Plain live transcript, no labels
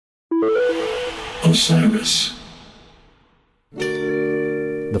Osiris.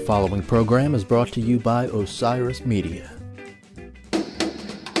 The following program is brought to you by Osiris Media.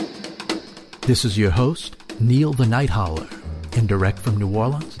 This is your host, Neil the Night Howler, and direct from New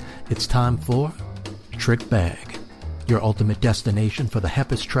Orleans, it's time for Trick Bag, your ultimate destination for the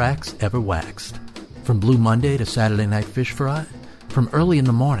heppest tracks ever waxed. From Blue Monday to Saturday Night Fish Fry, from early in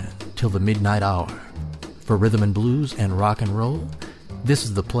the morning till the midnight hour. For rhythm and blues and rock and roll, this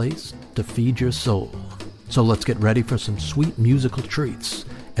is the place to feed your soul. So let's get ready for some sweet musical treats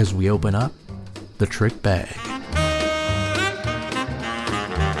as we open up the Trick Bag.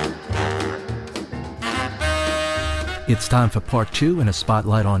 It's time for part 2 and a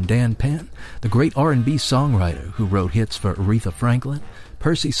spotlight on Dan Penn, the great R&B songwriter who wrote hits for Aretha Franklin,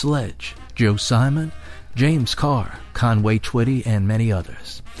 Percy Sledge, Joe Simon, James Carr, Conway Twitty, and many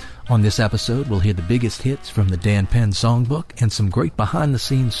others. On this episode, we'll hear the biggest hits from the Dan Penn songbook and some great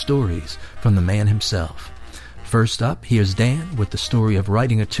behind-the-scenes stories from the man himself. First up, here's Dan with the story of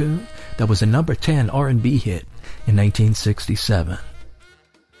writing a tune that was a number 10 R&B hit in 1967.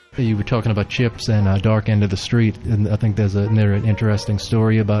 You were talking about Chips and Dark End of the Street, and I think there's an interesting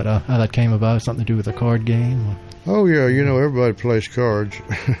story about how that came about, something to do with a card game. Oh, yeah, you know, everybody plays cards.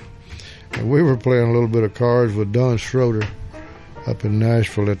 And we were playing a little bit of cards with Don Schroeder up in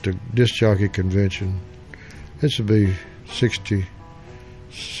Nashville at the disc jockey convention. This would be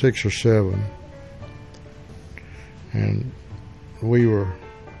 66 or 7. And we were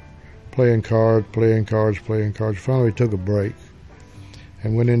playing cards. Finally, we took a break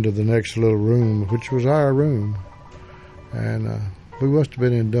and went into the next little room, which was our room. And we must have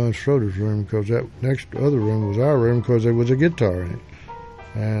been in Don Schroeder's room, because that next other room was our room, because there was a guitar in it.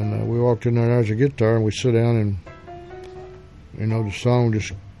 And we walked in there, and there was a guitar, and we sat down, and, you know, the song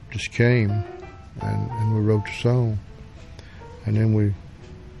just came, and we wrote the song. And then we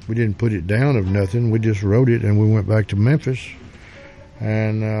didn't put it down of nothing. We just wrote it, and we went back to Memphis.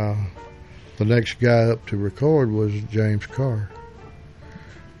 And the next guy up to record was James Carr.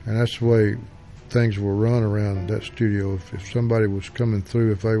 And that's the way things were run around that studio. If somebody was coming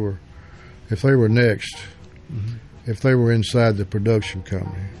through, if they were next, mm-hmm. If they were inside the production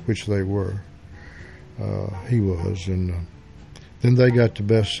company, which they were, he was, and then they got the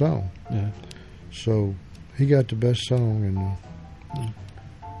best song. Yeah. So he got the best song, and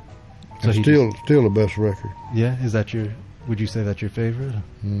so still the best record. Yeah, would you say that's your favorite?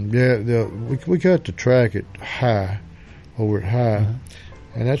 Yeah, we got the track at High, over at High, uh-huh.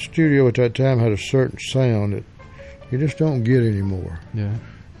 And that studio at that time had a certain sound that you just don't get anymore. Yeah.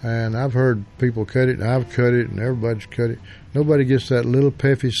 And I've heard people cut it, and I've cut it, and everybody's cut it. Nobody gets that little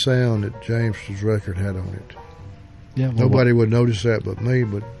peppy sound that James's record had on it. Yeah. Well, nobody would notice that but me.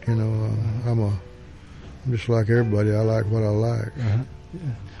 But you know, I'm just like everybody. I like what I like. Uh-huh.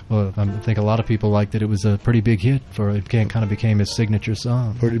 Yeah. Well, I think a lot of people liked it. It was a pretty big hit. It kind of became his signature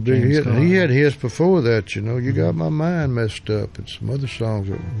song. Pretty big hit. And he had hits before that. You know, You Got My Mind Messed Up, and some other songs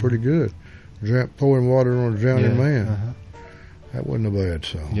that were pretty good. Pouring Water on a Drowning Man. Uh-huh. That wasn't a bad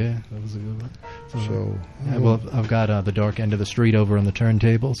song. Yeah, that was a good one. Well, I've got the Dark End of the Street over on the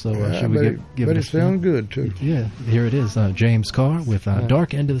turntable, so should we give it a spin? It sound good, too. Yeah, here it is, James Carr with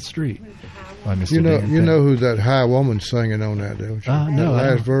Dark End of the Street by Mr. You know who that high woman's singing on that, don't you? No.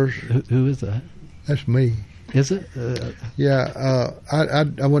 That last verse? Who is that? That's me. Is it? Yeah,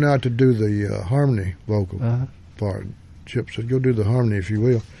 I went out to do the harmony vocal part. Chip said, go do the harmony, if you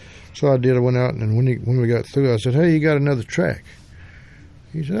will. So I did. I went out, and when we got through, I said, hey, you got another track?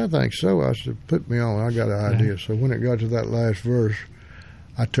 He said, I think so. I said, put me on. I got an idea. So when it got to that last verse,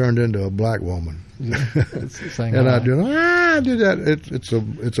 I turned into a black woman. Yeah, and I did that.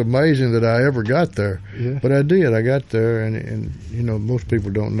 It's amazing that I ever got there. Yeah. But I did. I got there, and you know, most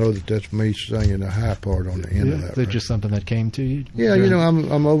people don't know that that's me singing the high part on the end of that. Is that just something that came to you? Yeah, you know, I'm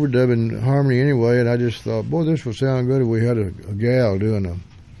overdubbing harmony anyway, and I just thought, boy, this would sound good if we had a gal doing a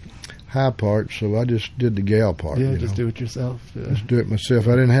high part, so I just did the gal part. Yeah, just do it yourself. Yeah. Just do it myself.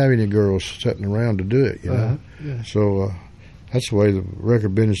 I didn't have any girls sitting around to do it, you know. Yeah. So that's the way the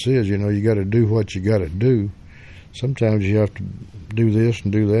record business is, you know. You got to do what you got to do. Sometimes you have to do this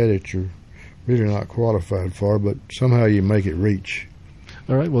and do that you're really not qualified for, but somehow you make it reach.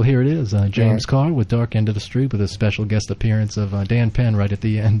 All right, well, here it is. James Carr with Dark End of the Street, with a special guest appearance of Dan Penn right at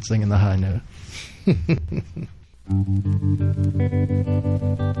the end singing the high note.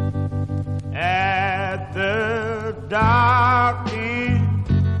 At the dark end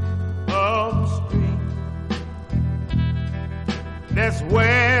of the street, that's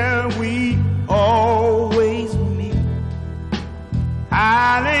where we always meet,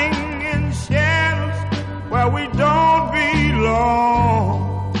 hiding in shadows where we don't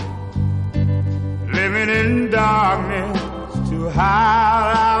belong. in darkness to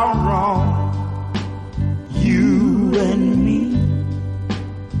hide our wrong. You and me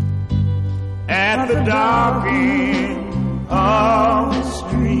at the dark end of the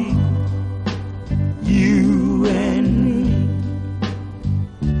street. You and me.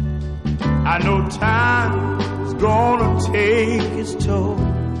 I know time is gonna take its toll.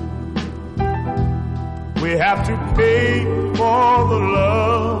 We have to pay for the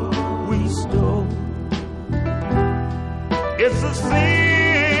love we stole. It's a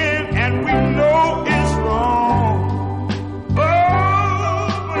sin and we know it's wrong. Oh,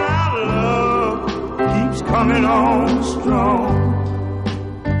 but our love keeps coming on strong.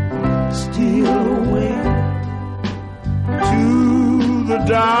 Steal away to the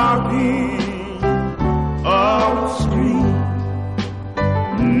dark end of the street.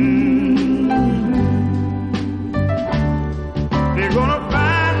 They're gonna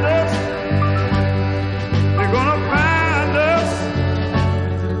find us. They're gonna find us.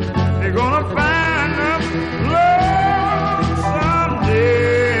 They're gonna find us, Lord,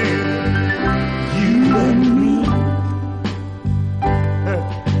 someday. You and me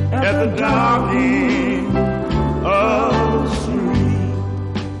at the dark end of the street.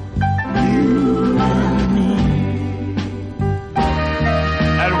 You and me.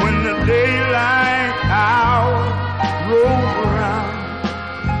 And when the daylight hour rolls around,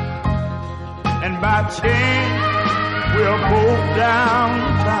 and by chance we're both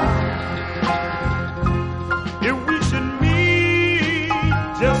downtown, if we should meet,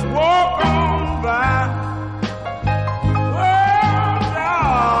 just walk on by. Oh,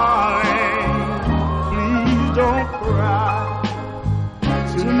 darling, please don't cry.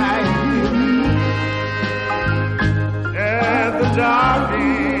 Tonight we'll meet at the dark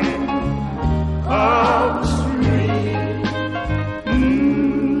end of the street.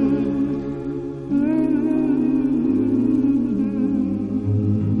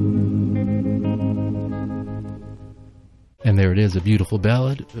 And there it is, a beautiful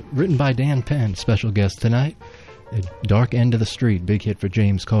ballad written by Dan Penn, special guest tonight. Dark End of the Street, big hit for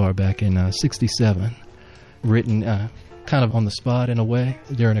James Carr back in '67. Written kind of on the spot in a way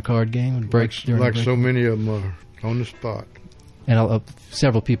during a card game. Breaks during like a break. so many of them are on the spot. And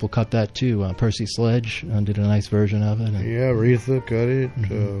several people cut that too. Percy Sledge did a nice version of it. And, Yeah, Aretha cut it.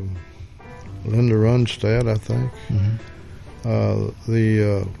 Linda Ronstadt, I think.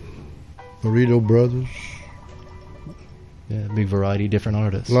 The Burrito Brothers. Yeah, big variety, different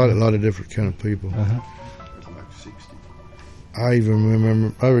artists. A lot of different kind of people. I even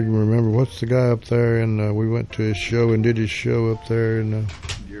remember what's the guy up there, and we went to his show and did his show up there, and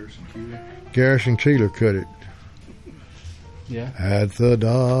Garrison Keillor cut it. Yeah. At the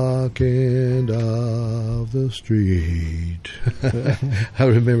dark end of the street. I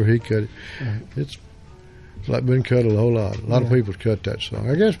remember he cut it. It's like been cut a whole lot. A lot of people cut that song.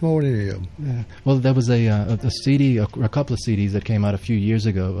 I guess more than any of them. Yeah. Well, there was a CD, a couple of CDs that came out a few years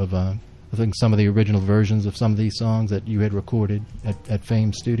ago of I think some of the original versions of some of these songs that you had recorded at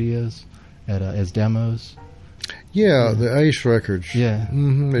Fame Studios as demos. Yeah, the Ace Records. Yeah.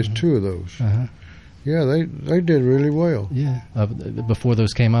 There's two of those. Yeah, they did really well. Yeah. Before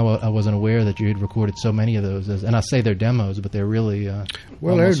those came out, I wasn't aware that you had recorded so many of those. And I say they're demos, but they're really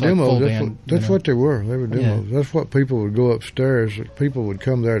well, they're demos. Band, that's what they were. They were demos. Yeah. That's what people would go upstairs. People would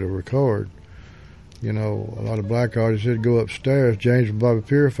come there to record. You know, a lot of black artists would go upstairs. James and Bobby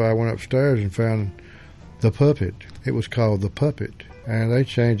Purify went upstairs and found The Puppet. It was called The Puppet. And they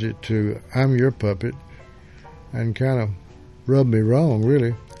changed it to I'm Your Puppet and kind of rubbed me wrong,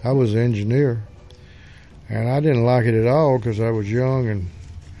 really. I was the engineer. And I didn't like it at all because I was young and,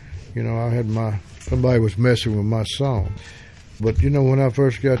 you know, somebody was messing with my song. But, you know, when I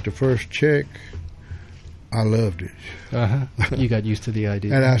first got the first check, I loved it. You got used to the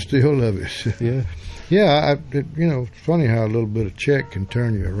idea. And I still love it. Yeah. Yeah, you know, it's funny how a little bit of check can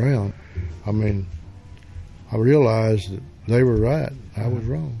turn you around. I mean, I realized that they were right. I was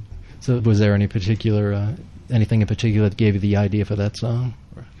wrong. So was there anything in particular that gave you the idea for that song?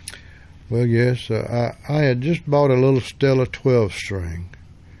 Well, yes. I had just bought a little Stella 12-string.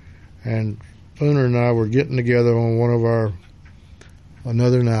 And Spooner and I were getting together on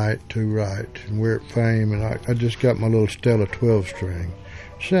another night to write. And we're at Fame, and I just got my little Stella 12-string.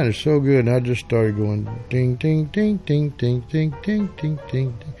 It sounded so good, and I just started going ding, ding, ding, ding, ding, ding, ding, ding,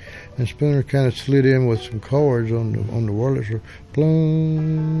 ding, ding. And Spooner kind of slid in with some chords on the Wurlitzer.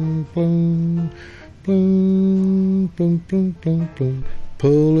 Bloom, bloom, bloom, bloom, bloom, bloom, bloom.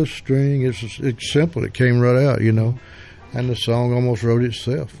 Pull a string. It's simple. It came right out, you know. And the song almost wrote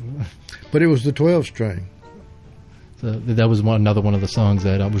itself. But it was the 12-string. So that was another one of the songs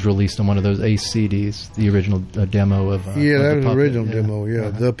that was released on one of those Ace CDs, the original demo of. Yeah, of that the was the Puppet. original demo. Yeah,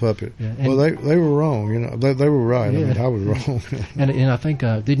 The Puppet. Yeah, Well, they were wrong. You know, they were right. Yeah. I mean, I was wrong. And I think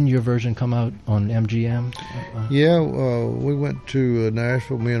didn't your version come out on MGM? Yeah, we went to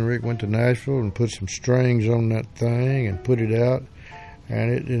Nashville. Me and Rick went to Nashville and put some strings on that thing and put it out. And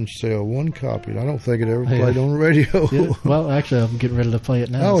it didn't sell one copy. I don't think it ever played on the radio. Yeah. Well, actually, I'm getting ready to play it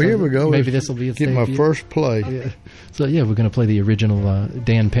now. Oh, so here we go. Maybe this will be a get my first play. Yeah. So yeah, we're going to play the original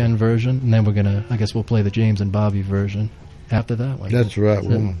Dan Penn version, and then we're going to, I guess, we'll play the James and Bobby version after that one. That's right,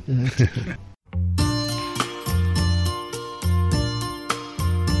 woman.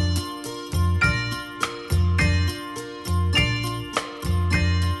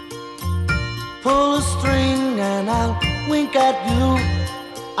 Pull a string and I'll wink at you.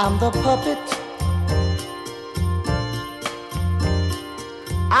 I'm the puppet.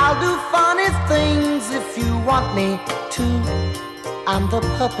 I'll do funny things if you want me to. I'm the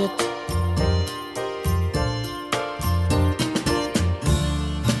puppet.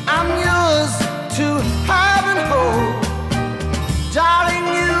 I'm yours to have and hold. Darling,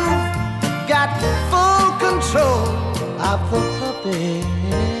 you've got full control of the puppet.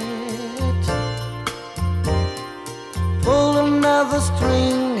 Pull another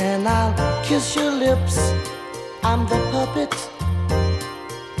string and I'll kiss your lips. I'm the puppet.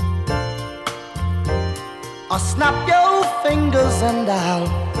 Or snap your fingers and I'll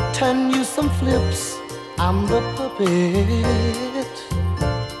turn you some flips. I'm the puppet.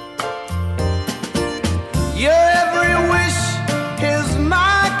 Your every wish is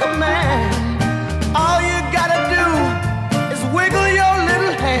my command. All you gotta do is wiggle your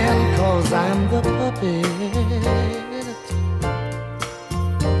little hand, 'cause I'm the puppet.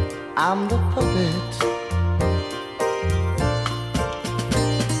 I'm the puppet.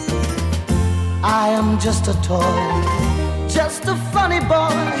 I am just a toy, just a funny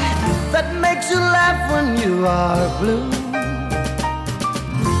boy that makes you laugh when you are blue.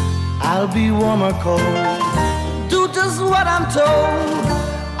 I'll be warm or cold, do just what I'm told.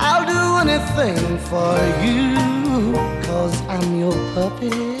 I'll do anything for you, 'cause I'm your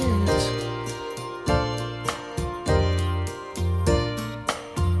puppet.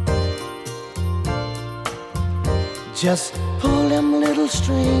 Just pull them little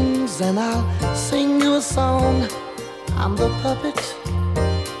strings and I'll sing you a song. I'm the puppet.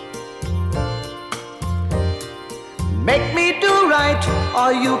 Make me do right,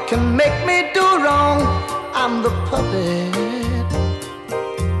 or you can make me do wrong. I'm the puppet.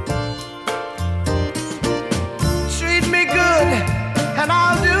 Treat me good and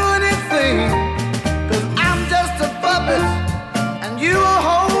I'll do anything, 'cause I'm just a puppet and you will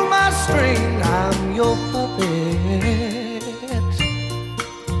hold my string. I'm your puppet.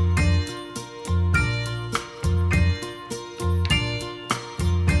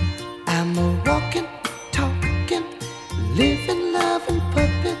 I'm a walking, talking, living, loving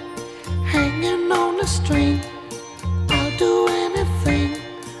puppet, hanging on a string. I'll do anything.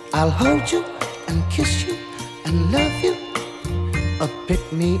 I'll hold you and kiss you and love you. Pick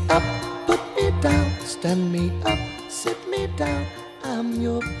me up, put me down, stand me up, sit me down. I'm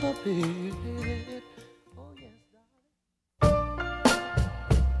your puppet. Oh yes.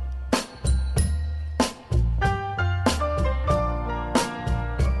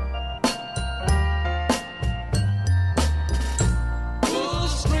 Pull a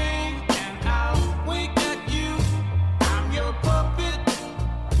string and I'll wink at you. I'm your puppet.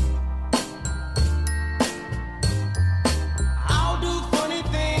 I'll do funny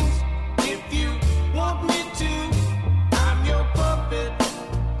things if you want me to. I'm your puppet.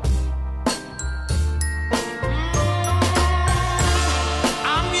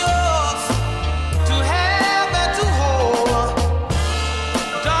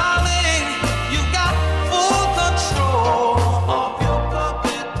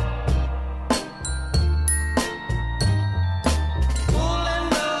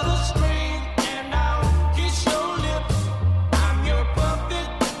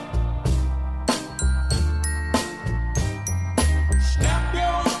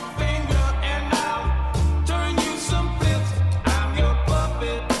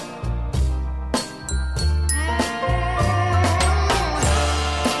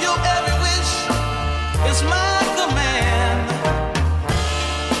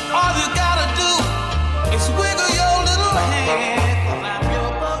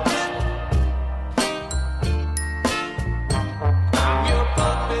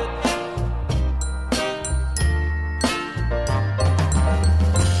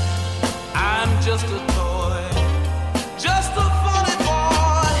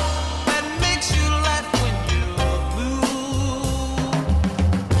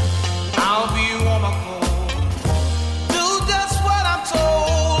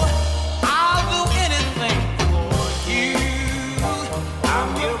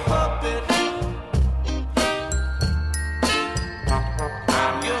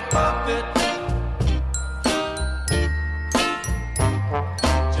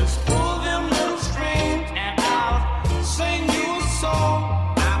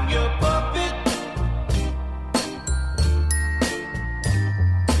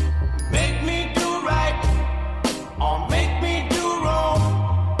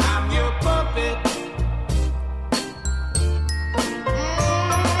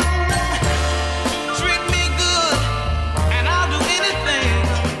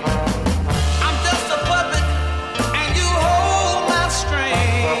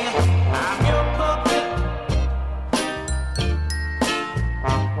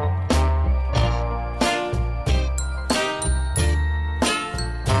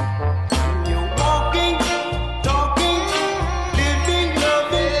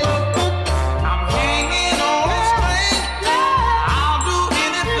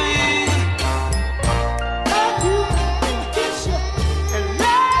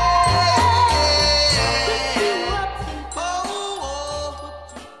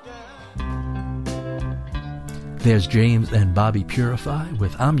 There's James and Bobby Purify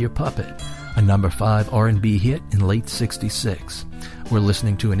with I'm Your Puppet, a number 5 R&B hit in late 66. We're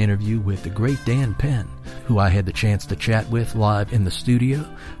listening to an interview with the great Dan Penn, who I had the chance to chat with live in the studio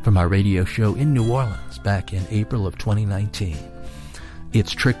from our radio show in New Orleans back in April of 2019.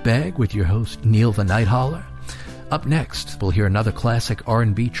 It's Trick Bag with your host, Neil the Night Hauler. Up next, we'll hear another classic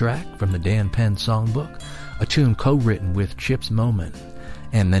R&B track from the Dan Penn songbook, a tune co-written with Chips Moman,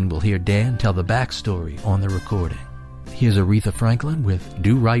 and then we'll hear Dan tell the backstory on the recording. Here's Aretha Franklin with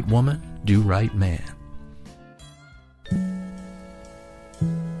Do Right Woman, Do Right Man.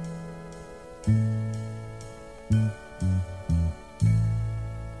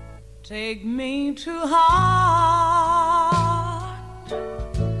 Take me to heart,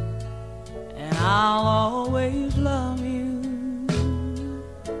 and I'll always love you,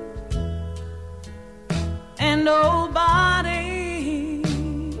 and nobody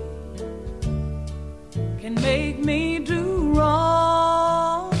can make me do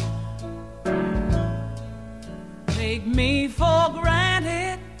wrong. Take me for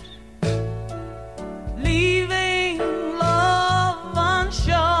granted, leaving love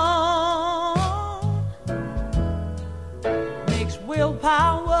unshown.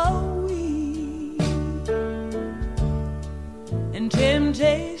 Willpower weak and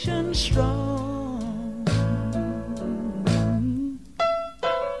temptation strong.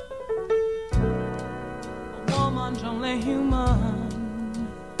 A woman's only human.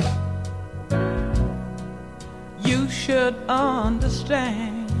 You should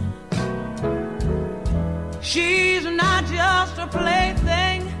understand. She's not just a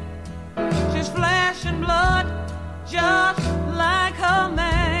plaything. She's flesh and blood, just like her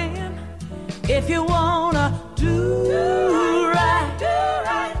man. If you wanna do right,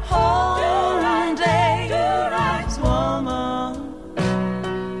 whole day,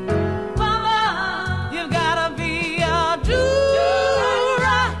 woman, you've gotta be a do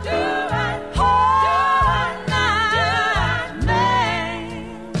right, whole night man.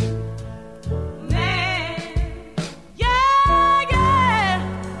 Yeah,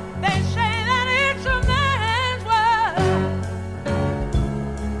 they say that it's a man's world,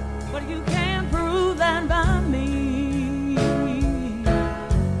 but you can't prove that by me.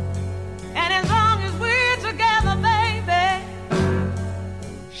 And as long as we're together, baby,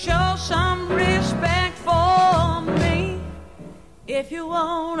 show some respect for me. If you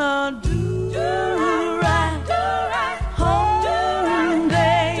wanna do right, whole day,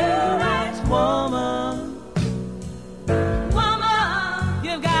 woman,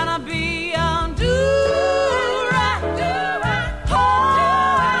 you've gotta be a do right, whole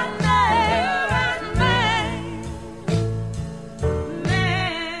night man.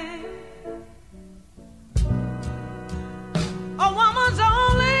 A woman's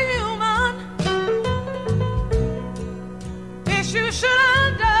only human. This you should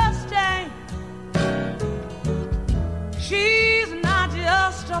understand. She's not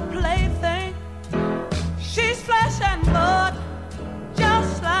just a plaything. She's flesh and blood,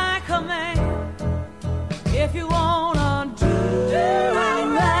 just like a man. If you wanna do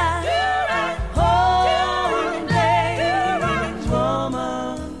right, whole day,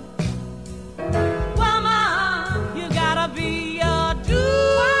 woman, you gotta be a do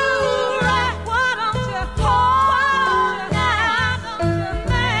right. Why don't you whole night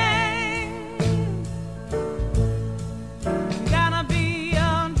man? You gotta be a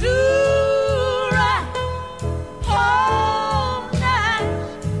do right, whole night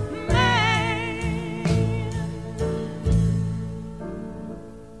man.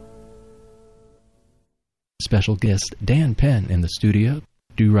 Special guest Dan Penn in the studio.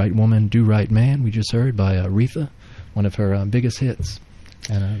 Do Right Woman, Do Right Man, we just heard by Aretha, one of her biggest hits.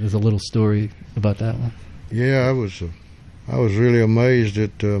 And there's a little story about that one. Yeah, I was really amazed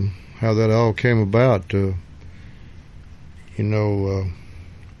at how that all came about. They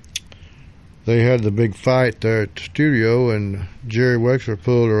had the big fight there at the studio, and Jerry Wexler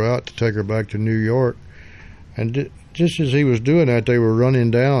pulled her out to take her back to New York. And just as he was doing that, they were running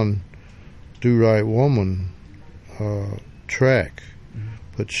down Do Right Woman track.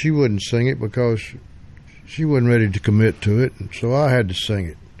 But she wouldn't sing it because she wasn't ready to commit to it, and so I had to sing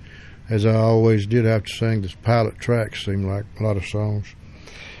it, as I always did have to sing this pilot track, seemed like a lot of songs.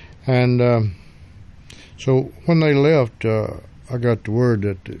 And so when they left, I got the word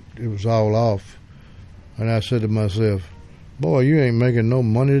that it was all off, and I said to myself, boy, you ain't making no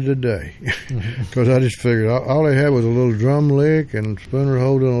money today. Because I just figured all they had was a little drum lick and Spooner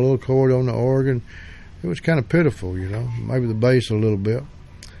holding a little chord on the organ. It was kind of pitiful, maybe the bass a little bit.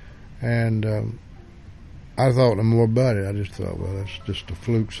 And I thought no more about it. I just thought, well, that's just a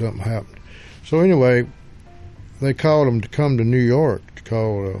fluke, something happened. So anyway, they called them to come to New York to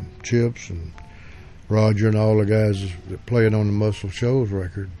call Chips and Roger and all the guys that played on the Muscle Shoals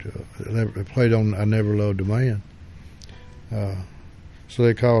record. They played on I Never Loved a Man. So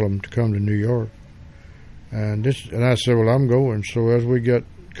they called them to come to New York. And I said, well, I'm going. So as we got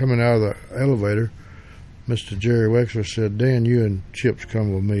coming out of the elevator, Mr. Jerry Wexler said, Dan, you and Chips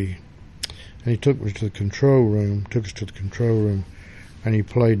come with me. And he took us to the control room, and he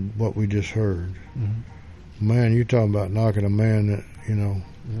played what we just heard. Mm-hmm. Man, you talking about knocking a man that,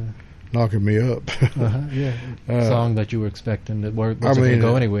 knocking me up. Yeah. Song that you were expecting that wasn't going to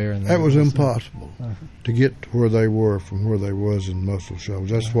go anywhere. And that was impossible to get to where they were from where they was in Muscle Shoals.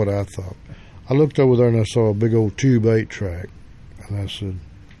 That's what I thought. I looked over there and I saw a big old Tube 8-track. And I said,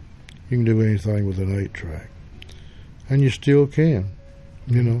 you can do anything with an 8-track. And you still can,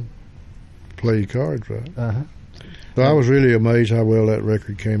 play your cards right. So I was really amazed how well that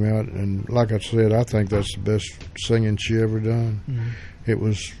record came out. And like I said, I think that's the best singing she ever done. Mm-hmm. It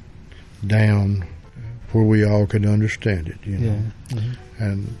was down where we all could understand it, Yeah. Mm-hmm.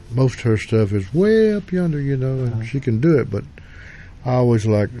 And most of her stuff is way up yonder, and she can do it, but I always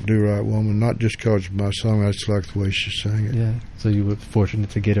liked Do Right Woman, not just because of my song, I just like the way she sang it. Yeah. So you were fortunate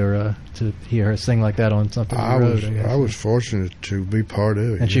to get her, to hear her sing like that on something I was fortunate to be part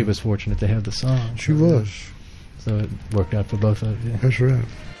of it. And she was fortunate to have the song. She was. So it worked out for both of you. That's right.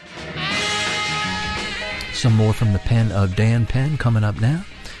 Some more from the pen of Dan Penn coming up now.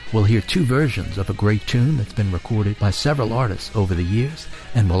 We'll hear two versions of a great tune that's been recorded by several artists over the years,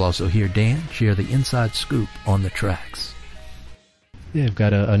 and we'll also hear Dan share the inside scoop on the tracks. Yeah, you've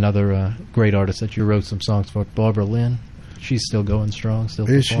got another great artist that you wrote some songs for, Barbara Lynn. She's still going strong, still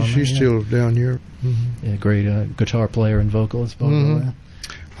performing. She's still down here. Mm-hmm. Yeah, great guitar player and vocalist, Barbara Lynn.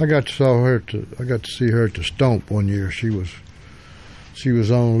 I got to see her at the Stomp one year. She was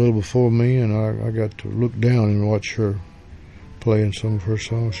on a little before me, and I got to look down and watch her playing some of her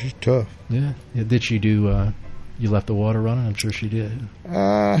songs. She's tough. Yeah. Did she do You Left the Water Running? I'm sure she did.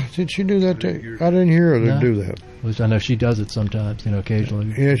 Did she do that? I didn't hear her do that. Which I know she does it sometimes,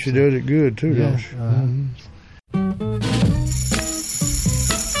 occasionally. Yeah, she does it good too, don't she?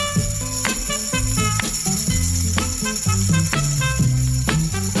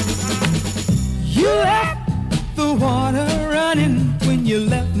 You left the water running when you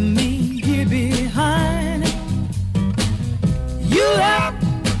left me here behind. You left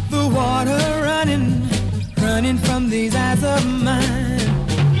the water running from these eyes of mine.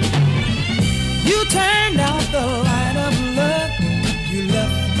 You turned out the light of love. You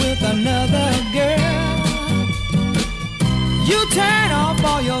left with another girl. You turned off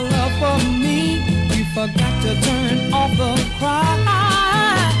all your love for me. You forgot to turn off the cry.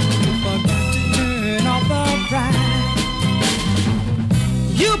 You forgot to turn off the cry.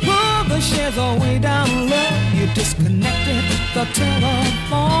 You pulled the shares away down low. You disconnected the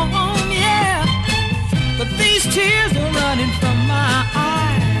telephone, yeah. But these tears are running from my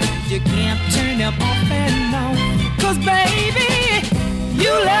eyes. You can't turn them off and on. 'Cause baby,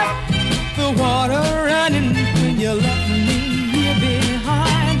 you left the water running when you left me here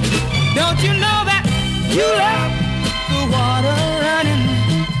behind. Don't you know that you left the water running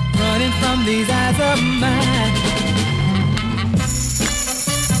from these eyes of mine?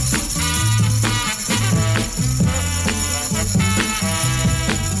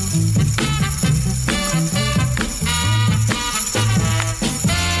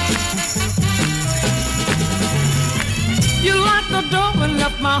 And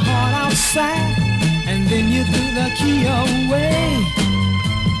left my heart outside, and then you threw the key away.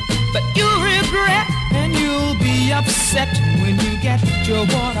 But you'll regret and you'll be upset when you get your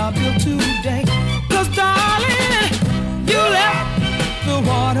water bill today. 'Cause darling, you left the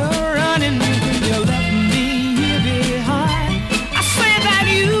water running when you left me here behind. I say that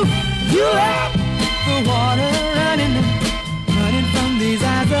you left the water running from these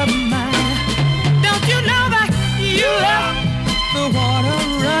eyes of mine. Don't you know that you left the water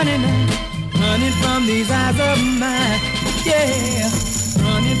running from these eyes of mine, yeah,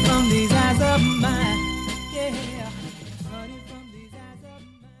 running from these eyes of mine, yeah, running from these eyes of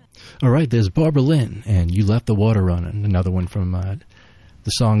mine. All right, there's Barbara Lynn, and You Left the Water Running, another one from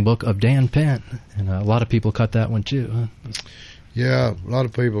the songbook of Dan Penn, and a lot of people cut that one too, huh? Yeah, a lot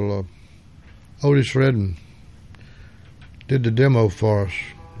of people. Otis Redding did the demo for us,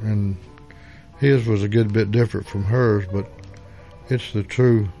 and his was a good bit different from hers, but it's the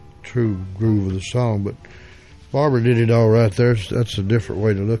true groove of the song. But Barbara did it all right there. That's a different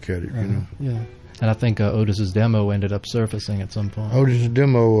way to look at it, Yeah. And I think Otis's demo ended up surfacing at some point. Otis's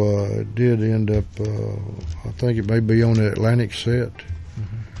demo did end up, I think it may be on the Atlantic set.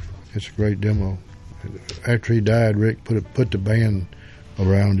 Mm-hmm. It's a great demo. after he died, Rick put the band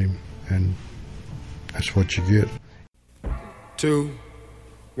around him, and that's what you get. 2,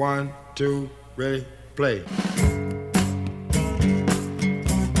 1, 2, ready, play.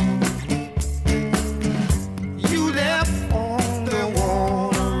 You left on the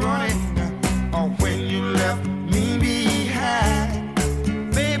water running, or when you left me behind.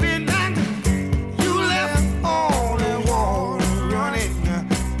 Baby, now you left on the water running.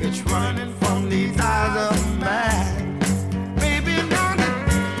 It's running from these eyes of mine. Baby, now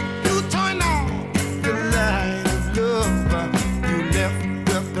you turn on the light of love. You left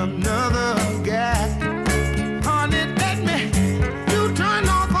with another guy. Honey, let me. You turn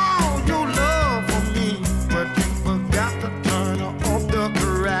off all your love for me, but you forgot to turn off the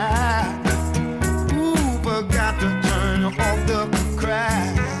cry. Ooh, forgot to turn off the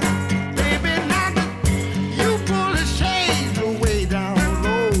cry. Baby, now you pull the shades away down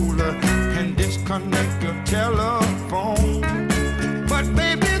low and disconnect your telephone. But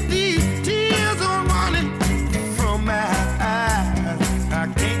baby, these tears are running from my eyes. I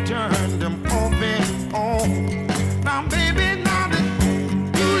can't turn them off and on. Now, baby, now that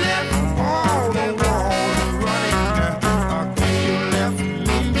you left all the water running, when you left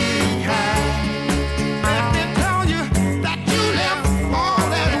me behind. Let me tell you that you left all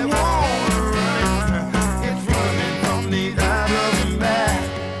that water running. It's running from these eyes of mine.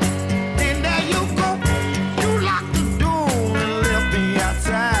 And there you go, you locked the door and left me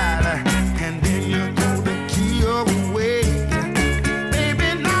outside. And then you throw the key away. Baby,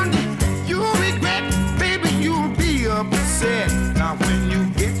 now you regret, baby, you'll be upset. Now when you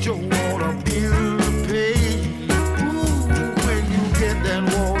get your water bill to pay. Ooh, when you get that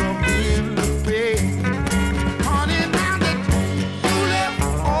water bill to pay. Honey, now that you left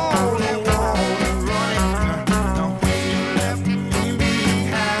all the water running. Now when you left me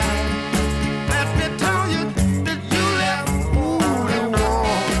behind. Let me tell you that you left all the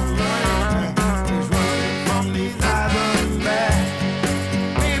water running. It's running from these eyes of mine.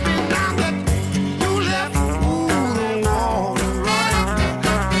 Baby, now that you left all the water running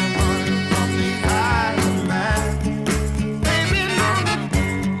from these eyes of mine. Baby, now that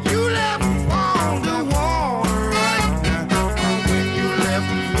you left all the water running when you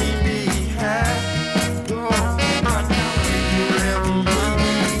left me behind. Oh, but now when you left me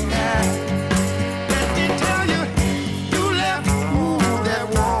behind. Let me tell you, you left all that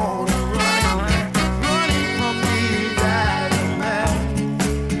water running from these eyes of mine.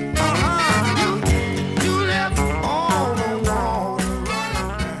 You left all the water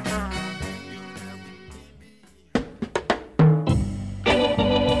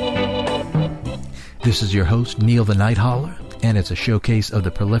This is your host, Neil the Night Hauler, and it's a showcase of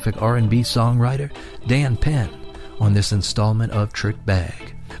the prolific R&B songwriter Dan Penn on this installment of Trick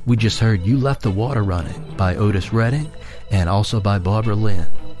Bag. We just heard You Left the Water Running by Otis Redding and also by Barbara Lynn.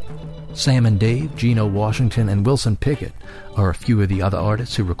 Sam and Dave, Geno Washington, and Wilson Pickett are a few of the other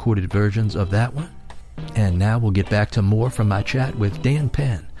artists who recorded versions of that one. And now we'll get back to more from my chat with Dan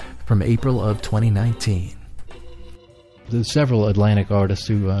Penn from April of 2019. There's several Atlantic artists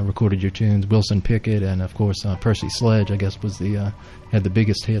who recorded your tunes. Wilson Pickett and, of course, Percy Sledge, I guess, was the had the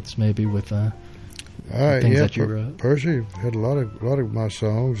biggest hits, maybe, with things that you wrote. Percy had a lot of my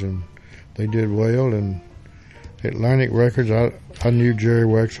songs, and they did well. And Atlantic Records, I knew Jerry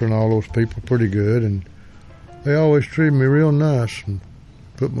Wexler and all those people pretty good, and they always treated me real nice and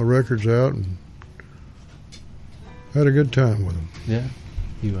put my records out, and had a good time with them. Yeah.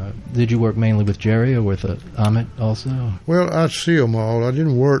 Did you work mainly with Jerry or with Ahmet also? Well, I see them all. I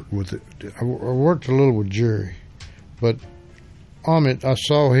didn't work with it. I worked a little with Jerry, but Ahmet, I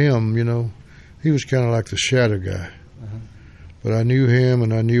saw him. He was kind of like the shadow guy. Uh-huh. But I knew him,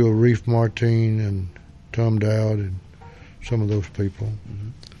 and I knew Arif Martin and Tom Dowd and some of those people. Mm-hmm.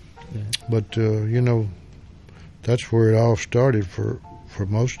 Yeah. But that's where it all started for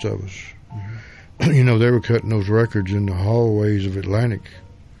most of us. Mm-hmm. They were cutting those records in the hallways of Atlantic.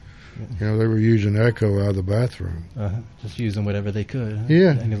 They were using echo out of the bathroom. Just using whatever they could. Huh?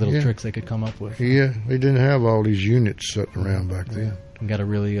 Yeah. Any little tricks they could come up with. Yeah, they didn't have all these units sitting around back then. And got a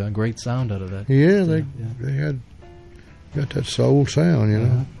really great sound out of that. Yeah, they had got that soul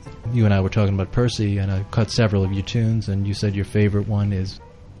sound, You and I were talking about Percy, and I cut several of your tunes, and you said your favorite one is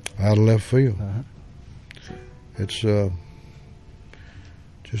Out of Left Field. It's just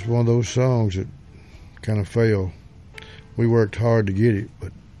one of those songs that kind of fell. We worked hard to get it,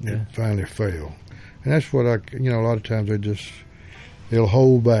 but it finally failed. And that's what a lot of times they'll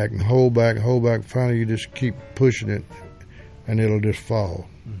hold back and hold back and hold back. Finally, you just keep pushing it, and it'll just fall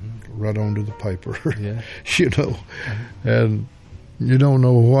right onto the paper, And You don't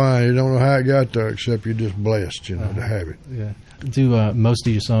know why. You don't know how it got there, except you're just blessed, to have it. Yeah. Do most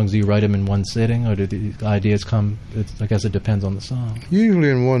of your songs, do you write them in one sitting, or do the ideas come, I guess it depends on the song? Usually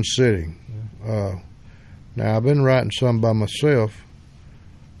in one sitting. Now, I've been writing some by myself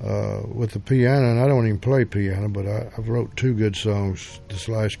with the piano, and I don't even play piano, but I've wrote 2 good songs this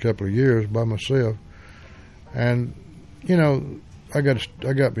last couple of years by myself. And, I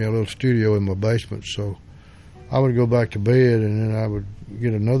got me a little studio in my basement, so I would go back to bed, and then I would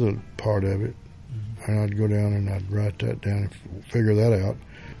get another part of it, and I'd go down and I'd write that down and figure that out.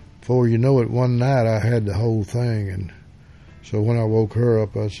 Before you know it, one night I had the whole thing, and so when I woke her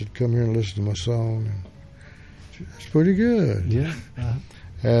up, I said, "Come here and listen to my song." And it's pretty good. Yeah.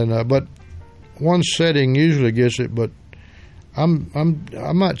 And but one setting usually gets it, but I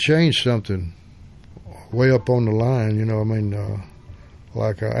might change something way up on the line.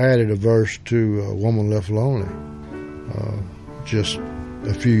 Like I added a verse to "A Woman Left Lonely" just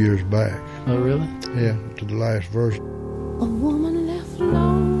a few years back. Oh, really? Yeah, to the last verse. A woman left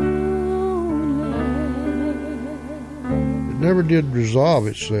lonely. It never did resolve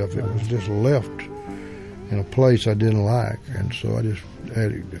itself. It was just left in a place I didn't like, and so I just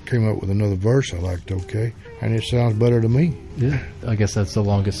came up with another verse I liked, okay, and it sounds better to me. Yeah. I guess that's the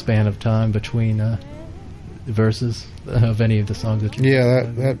longest span of time between verses of any of the songs that you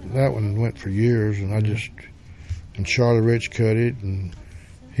that one went for years, and and Charlie Rich cut it, and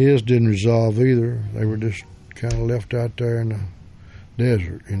his didn't resolve either. They were just kind of left out there in the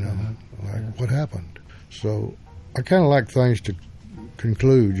desert, like what happened. So I kind of like things to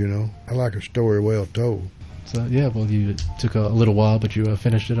conclude, I like a story well told. So you took a little while, but you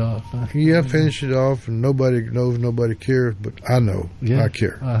finished it off. Yeah, I finished it off, and nobody knows, nobody cares, but I know, I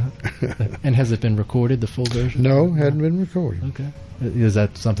care. And has it been recorded, the full version? No, hadn't been recorded. Okay. Is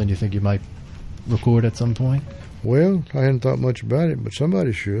that something you think you might record at some point? Well, I hadn't thought much about it, but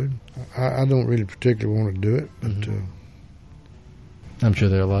somebody should. I don't really particularly want to do it, but I'm sure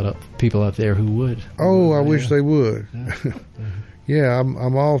there are a lot of people out there who would. Oh, I wish they would. Yeah, yeah,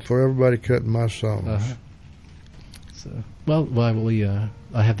 I'm all for everybody cutting my songs. So, while we, I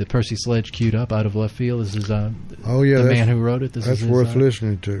have the Percy Sledge queued up, Out of Left Field. This is the man who wrote it. That's worth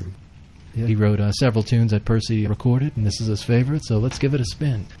listening to. Yeah, he wrote several tunes that Percy recorded, and this is his favorite, so let's give it a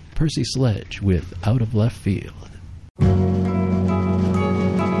spin. Percy Sledge with Out of Left Field.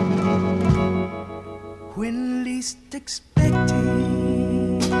 When least expected,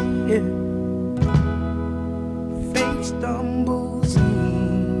 fate stumbles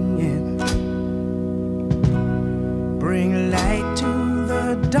in, bring light to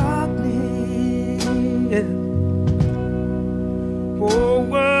the darkness. Oh,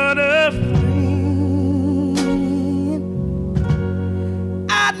 what a friend.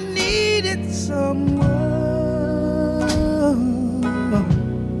 I needed someone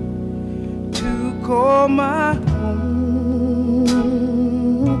to call my home.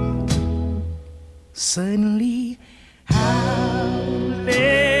 Suddenly I'll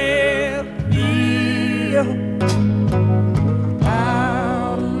left field,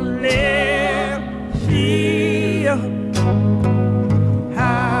 I'll left field,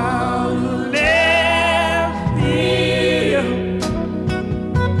 I'll left field.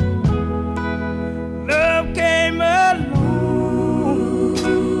 Love came along,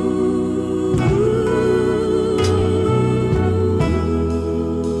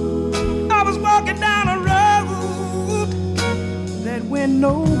 I was walking down a road that went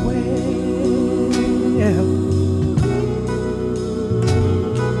nowhere.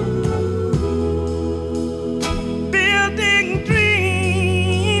 Building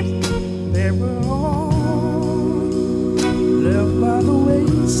dreams that were all left by the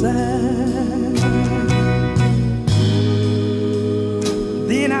wayside.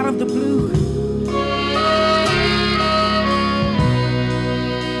 Then out of the blue,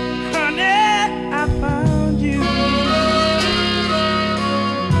 I found you.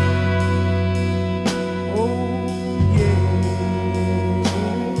 Oh, yeah.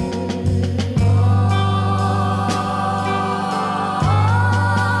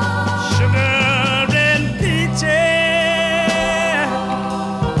 Sugar and peaches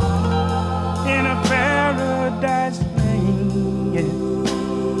in a paradise land.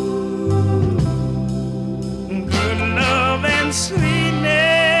 Good love and sweetness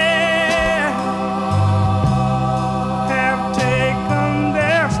have taken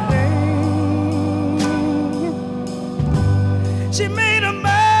their stand. She made a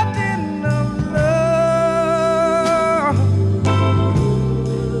mountain of love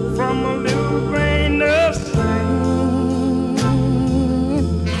from a little grain of sand.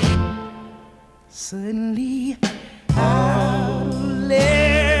 Suddenly out of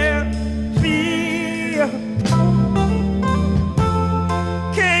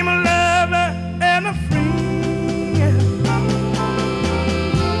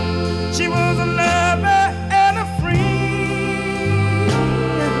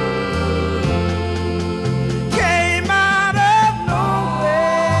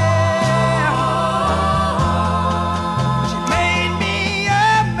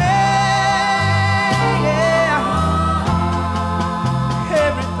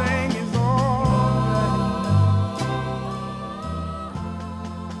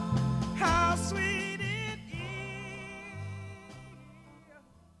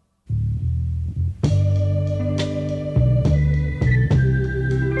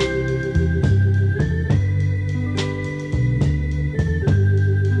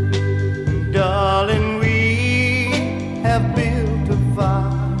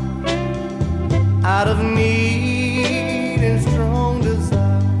out of need and strong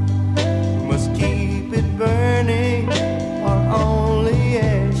desire, must keep it burning, or only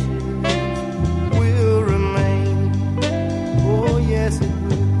ashes will remain. Oh yes it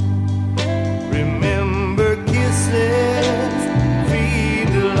will. Remember kisses feed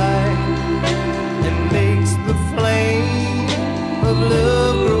the light and makes the flame of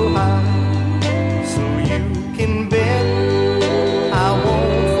love grow high. So you can bet I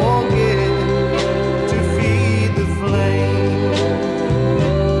won't forget to feed the flame.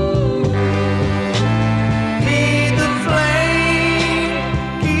 Feed the flame,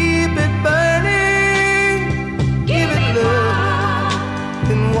 keep it burning, give it love,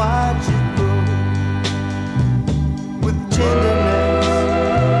 and watch it grow with tenderness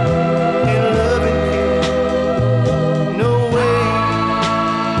and loving care. No way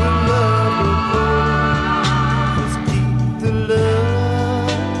will love go cold. Just keep the love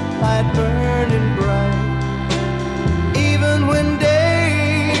light burning bright, even when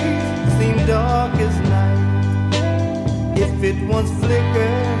days seem dark as night. If it once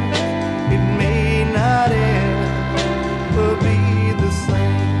flickered, it may not ever be the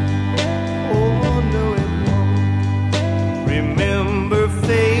same. Oh no, it won't. Remember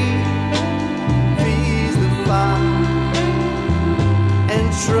faith feeds the fire, and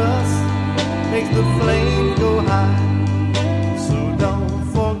trust makes the flame go high. So don't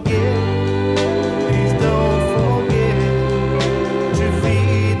forget, please don't forget to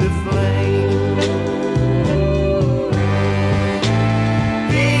feed the flame.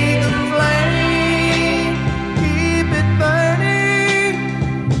 Feed the flame, keep it burning,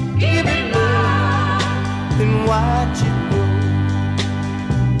 give it love, then watch it grow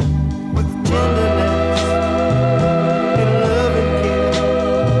with tenderness and love and care.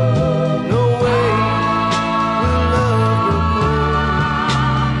 No way will love go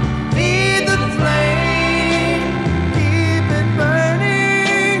cold. Feed the flame, keep it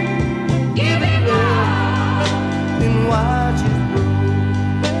burning, give it love, then watch it grow.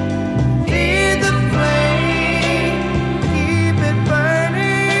 Feed the flame, keep it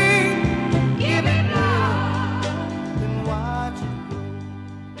burning, give it love, then watch it grow.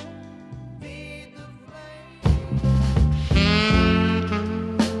 Feed the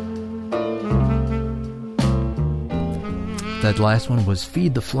That last one was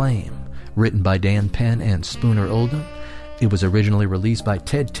Feed the Flame, written by Dan Penn and Spooner Oldham. It was originally released by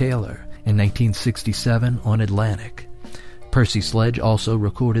Ted Taylor in 1967 on Atlantic. Percy Sledge also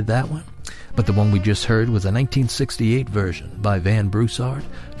recorded that one, but the one we just heard was a 1968 version by Van Broussard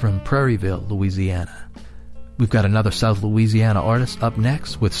from Prairieville, Louisiana. We've got another South Louisiana artist up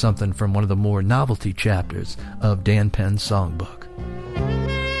next with something from one of the more novelty chapters of Dan Penn's songbook.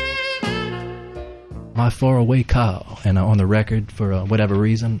 My Faraway Cow, and on the record, for whatever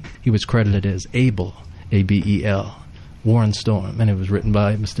reason, he was credited as Abel, A-B-E-L, Warren Storm, and it was written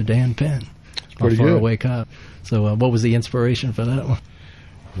by Mr. Dan Penn. My Faraway Cow. So what was the inspiration for that one?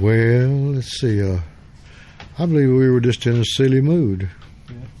 Well, let's see. I believe we were just in a silly mood.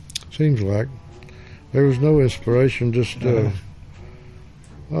 Yeah. Seems like. There was no inspiration, just, well,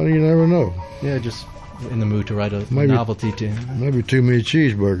 you never know. Yeah, just in the mood to write a Maybe- novelty tune. Maybe too many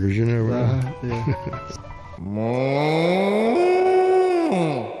cheeseburgers, you never know. Yeah.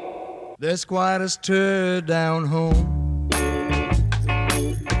 There's quite a stir down home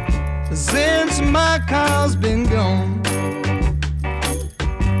since my cow's been gone.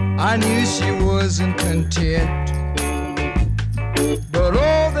 I knew she wasn't content, but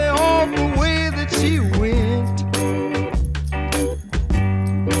oh, the awful way that she went.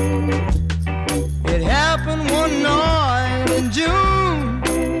 It happened one night in June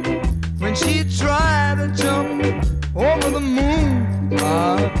when she tried to jump over the moon.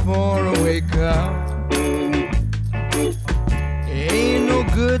 My faraway cow ain't no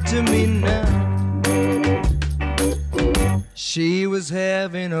good to me now. She was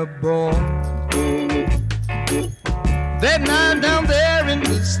having a ball that night down there in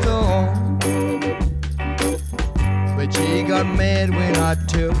the store, but she got mad when I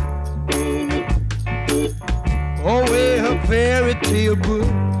took away her fairy tale book.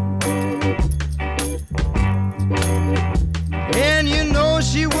 And you know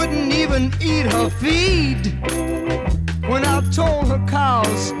she wouldn't even eat her feed when I told her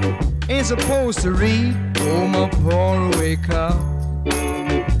cows ain't supposed to read. Oh, my faraway cow,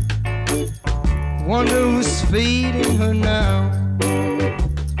 wonder who's feeding her now.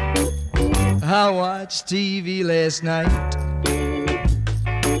 I watched TV last night,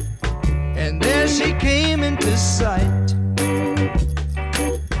 and there she came into sight.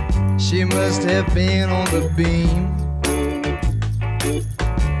 She must have been on the beam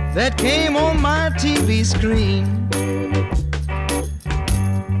that came on my TV screen.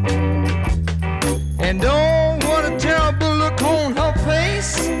 And oh, what a terrible look on her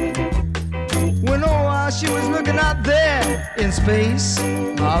face when oh, she was looking out there in space.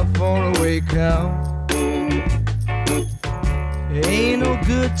 My faraway cow ain't no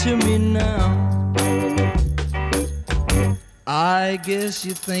good to me now. I guess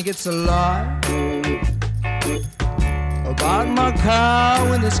you think it's a lie about my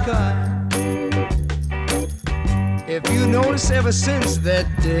cow in the sky. If you notice, ever since that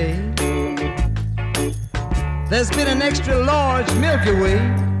day, there's been an extra large Milky Way.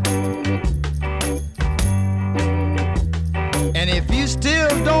 And if you still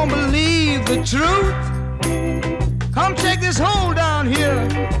don't believe the truth, come check this hole down here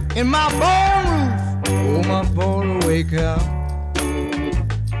in my bone roof. Oh, my faraway cow,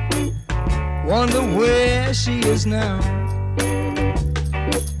 wonder where she is now.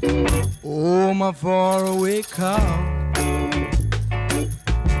 Oh, my faraway cow,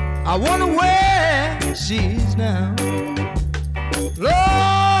 I wonder where she is now.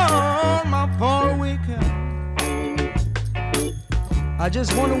 Lord, my faraway cow, I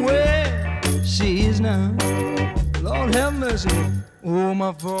just wonder where she is now. Lord have mercy, oh,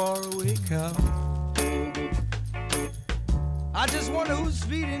 my faraway cow, I just wonder who's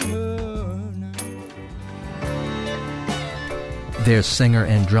feeding her now. There's singer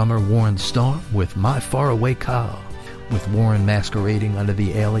and drummer Warren Storm with My Faraway Cow, with Warren masquerading under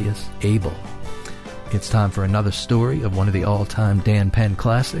the alias Abel. It's time for another story of one of the all-time Dan Penn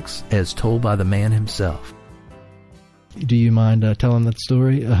classics, as told by the man himself. Do you mind telling that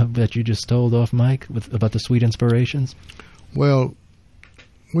story that you just told off mic about the Sweet Inspirations? Well,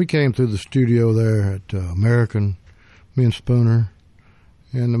 we came through the studio there at American, me and Spooner,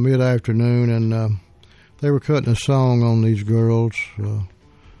 in the mid-afternoon, and they were cutting a song on these girls,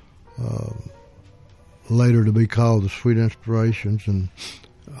 later to be called the Sweet Inspirations, and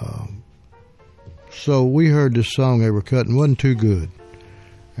so we heard this song they were cutting, wasn't too good.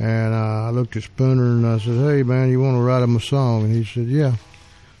 And I looked at Spooner and I said, "Hey man, you want to write him a song?" And he said, "Yeah."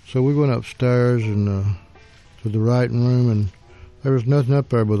 So we went upstairs and to the writing room, and there was nothing up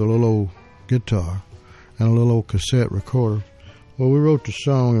there but a little old guitar and a little old cassette recorder. Well, we wrote the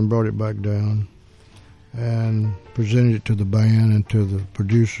song and brought it back down and presented it to the band and to the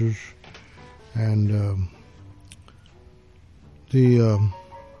producers, and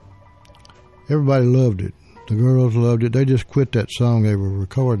everybody loved it. The girls loved it. They just quit that song they were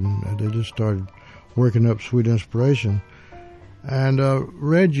recording. They just started working up Sweet Inspiration. And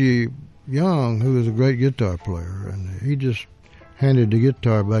Reggie Young, who was a great guitar player, and he just handed the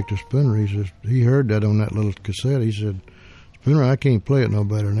guitar back to Spooner. He says he heard that on that little cassette. He said, "Spooner, I can't play it no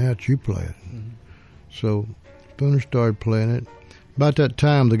better than that. You play it." Mm-hmm. So Spooner started playing it. About that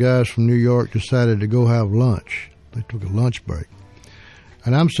time, the guys from New York decided to go have lunch. They took a lunch break.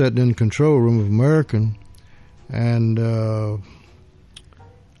 And I'm sitting in the control room of American, and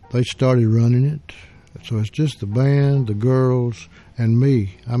they started running it. So it's just the band, the girls, and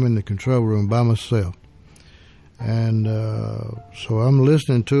me. I'm in the control room by myself. And so I'm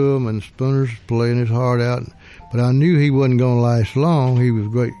listening to him, and Spooner's playing his heart out. But I knew he wasn't going to last long. He was a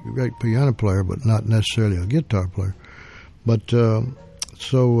great piano player, but not necessarily a guitar player. But I'm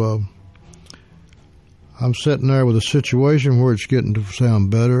sitting there with a situation where it's getting to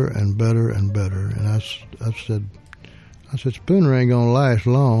sound better and better and better. And I said, Spooner ain't going to last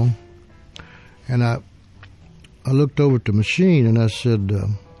long. And I looked over at the machine and I said,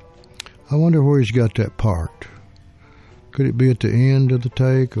 I wonder where he's got that parked. Could it be at the end of the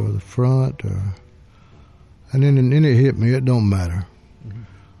take or the front? And then it hit me. It don't matter. Mm-hmm.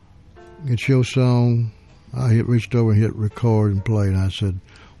 It's your song. I reached over and hit record and play, and I said,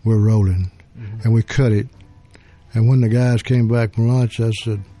 "We're rolling." Mm-hmm. And we cut it. And when the guys came back from lunch, I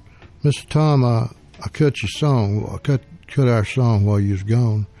said, "Mr. Tom, I cut your song. I cut our song while you was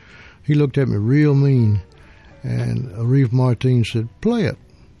gone." He looked at me real mean, and Arif Martin said, "Play it."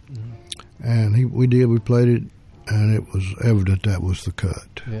 Mm-hmm. And we did. We played it, and it was evident that was the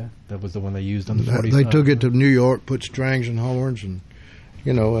cut. Yeah, that was the one they used on the 45. They took it to New York, put strings and horns, and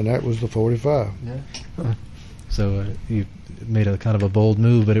and that was the 45. Yeah. Huh. So you made a kind of a bold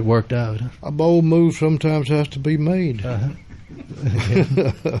move, but it worked out. A bold move sometimes has to be made. Uh-huh.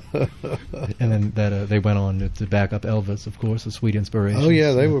 And then that they went on to back up Elvis, of course, the Sweet Inspirations. Oh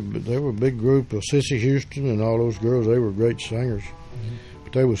yeah, they were a big group of Sissy Houston and all those girls. They were great singers. Mm-hmm.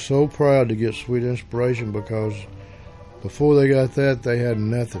 But they were so proud to get Sweet Inspiration because before they got that, they had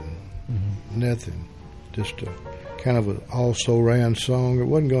nothing. Mm-hmm. Nothing. Just a kind of an also ran song. It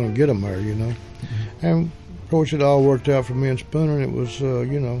wasn't going to get them there, Mm-hmm. And course, it all worked out for me and Spooner, and it was,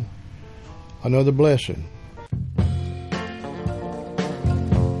 another blessing.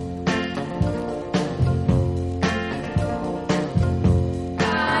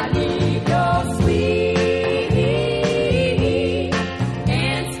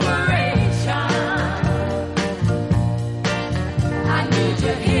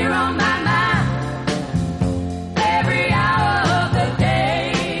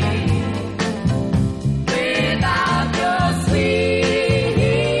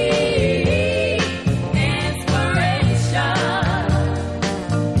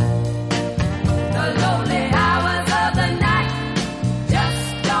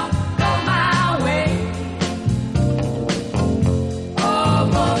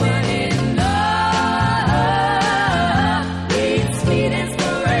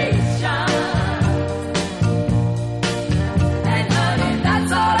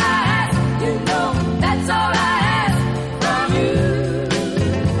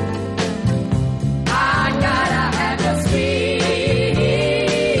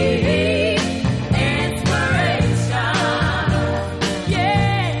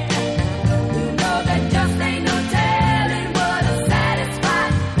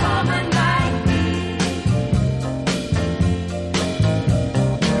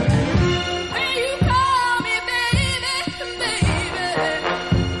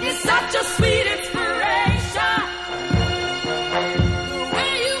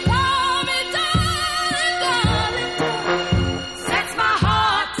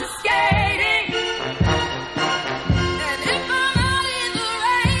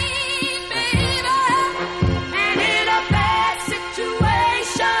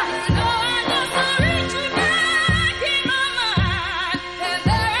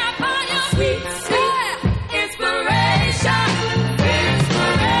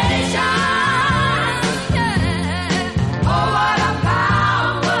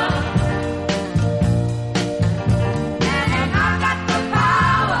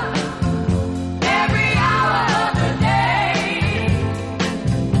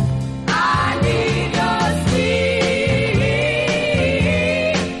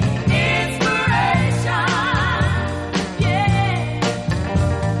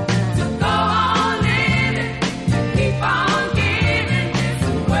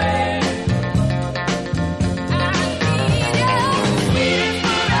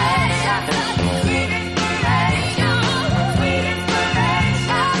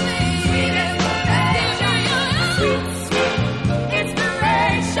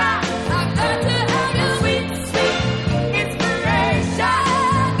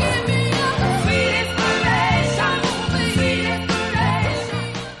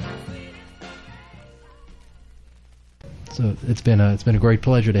 So it's been a great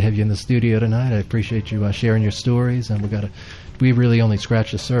pleasure to have you in the studio tonight. I appreciate you sharing your stories, and we really only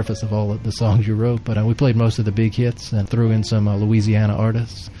scratched the surface of all of the songs you wrote, but we played most of the big hits and threw in some Louisiana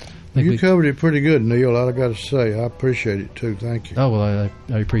artists. You covered it pretty good, Neil. I got to say, I appreciate it too. Thank you. Oh well,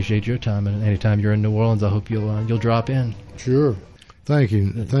 I appreciate your time, and anytime you're in New Orleans, I hope you'll drop in. Sure. Thank you,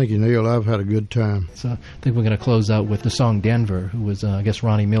 Neil. I've had a good time. So I think we're going to close out with the song "Denver," who was I guess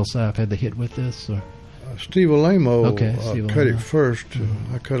Ronnie Millsap had the hit with this, or Steve Alamo Steve cut Alamo. it first.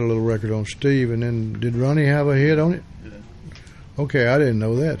 I cut a little record on Steve, and then did Ronnie have a hit on it? Okay, I didn't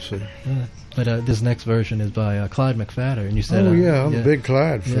know that. See. But this next version is by Clyde McPhatter, and you said, "Oh yeah, I'm a big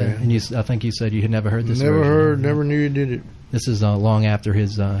Clyde fan." And I think you said you had never heard this. Never knew you did it. This is long after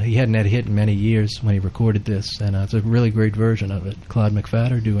his. He hadn't had a hit in many years when he recorded this, and it's a really great version of it. Clyde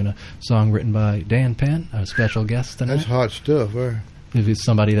McPhatter doing a song written by Dan Penn, our special guest tonight. That's hot stuff, eh? If it's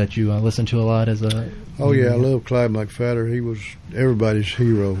somebody that you listen to a lot as a. Oh yeah, I love Clyde McPhatter. He was everybody's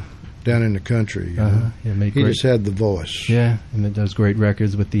hero down in the country. You know? He just had the voice. Yeah, and those great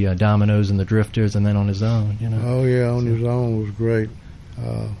records with the Dominoes and the Drifters, and then on his own. You know. Oh yeah, on his own was great.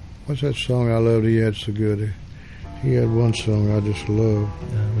 What's that song I loved? He had so good. He had one song I just loved.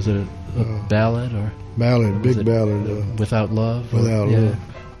 Was it a ballad or? Ballad, big ballad. Without Love? Without Love.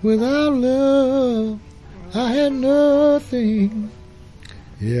 Without love, I had nothing.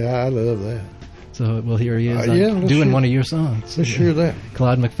 Yeah, I love that. So, well, here he is doing one of your songs. Let's hear that.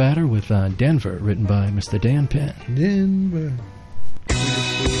 Clyde McPhatter with Denver, written by Mr. Dan Penn. Denver.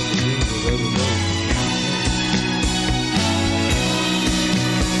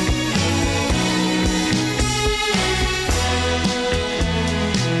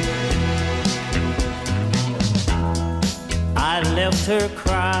 I left her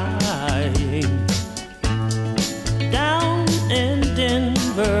crying down in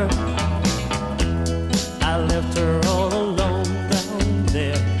Denver. I left her all alone down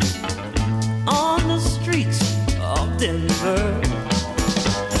there on the streets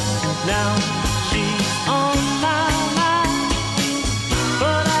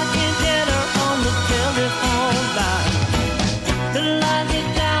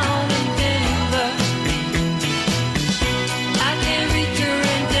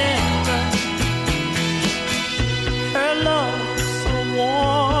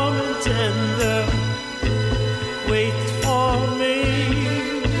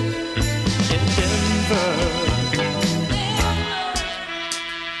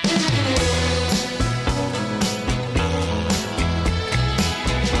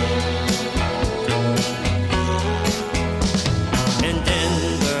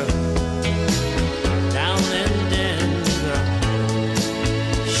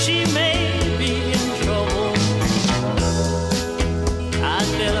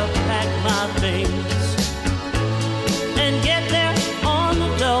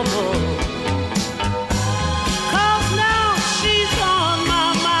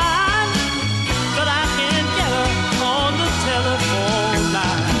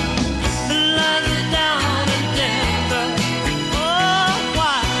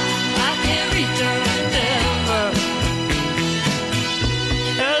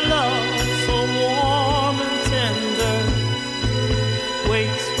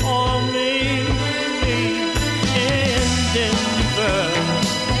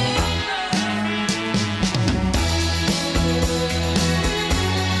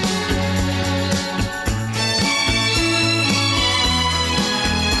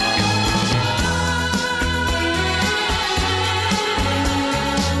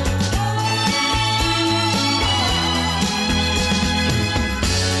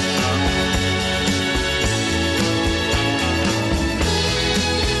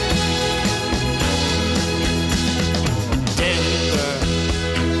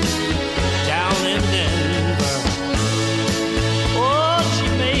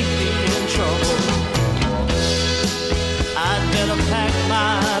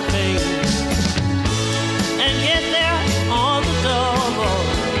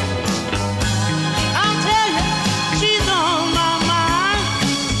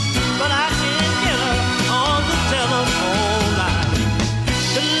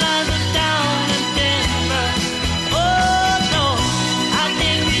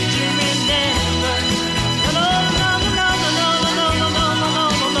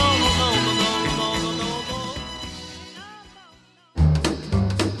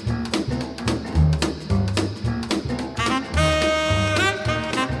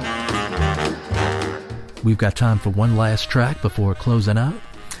We've got time for one last track before closing out.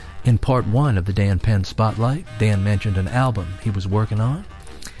 In part one of the Dan Penn Spotlight, Dan mentioned an album he was working on.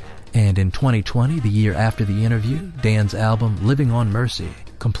 And in 2020, the year after the interview, Dan's album Living on Mercy,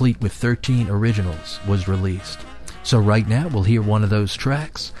 complete with 13 originals, was released. So right now, we'll hear one of those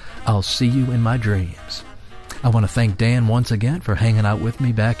tracks, I'll See You in My Dreams. I want to thank Dan once again for hanging out with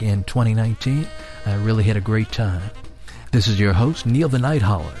me back in 2019. I really had a great time. This is your host, Neil the Night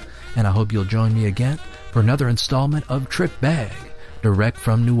Howler, and I hope you'll join me again for another installment of Trick Bag, direct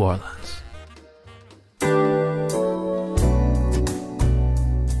from New Orleans.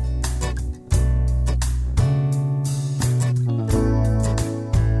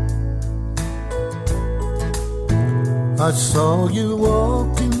 I saw you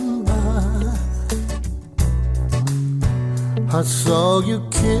walking by, I saw you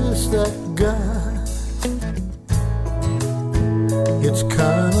kiss that guy. It's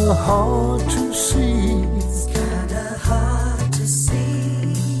kinda hard to see, it's kinda hard to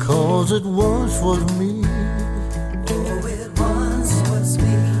see, 'cause it once was me, oh it once was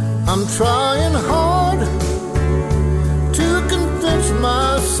me. I'm trying hard to convince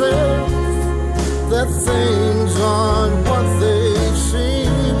myself that things aren't what they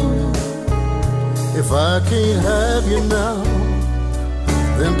seem. If I can't have you now,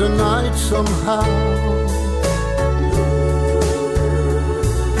 then tonight somehow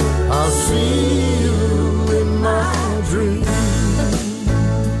I'll see you in my dreams.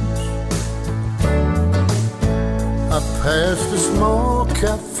 I passed a small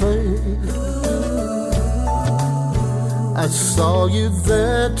cafe, I saw you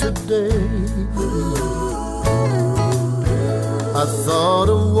there today. I thought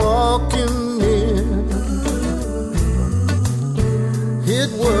of walking in, it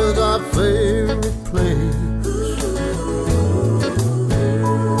was our favorite place.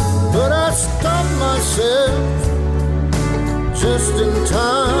 But I stopped myself just in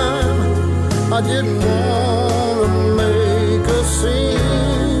time, I didn't want to make a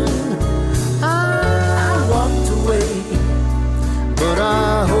scene. I walked away, but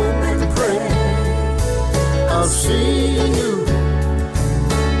I hope and pray I'll see you,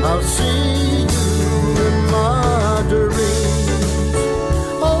 I'll see you in my dreams.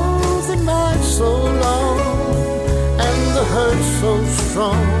 Oh, the night's so long and the hurt so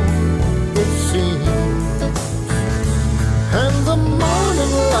strong, it seems. And the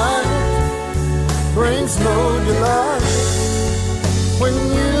morning light brings no delight when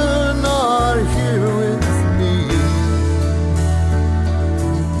you're not here with me.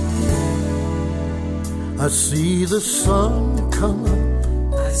 I see the sun come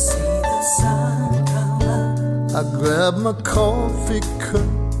up, I see the sun come up. I grab my coffee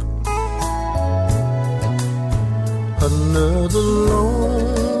cup, another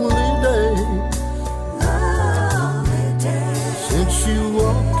lonely day since you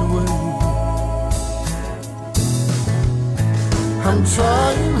walked away. I'm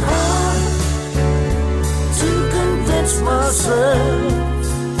trying hard to convince myself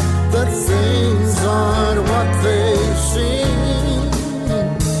that things aren't what they seem.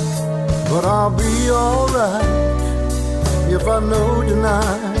 But I'll be alright if I know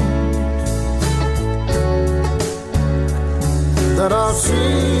tonight that I'll see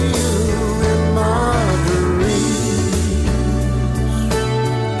you in my dreams.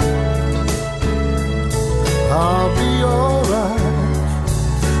 I'll be alright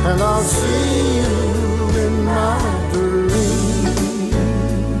and I'll see you in my dreams.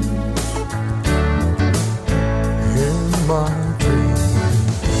 In my dreams.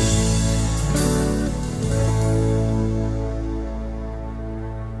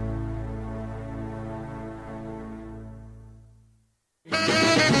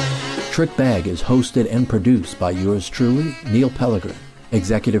 Trick Bag is hosted and produced by yours truly, Neil Pellegrin.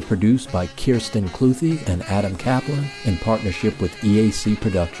 Executive produced by Kirsten Cluthy and Adam Kaplan in partnership with EAC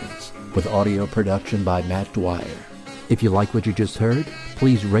Productions, with audio production by Matt Dwyer. If you like what you just heard,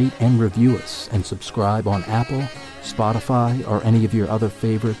 please rate and review us and subscribe on Apple, Spotify, or any of your other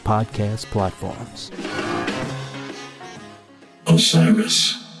favorite podcast platforms.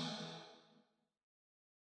 Osiris.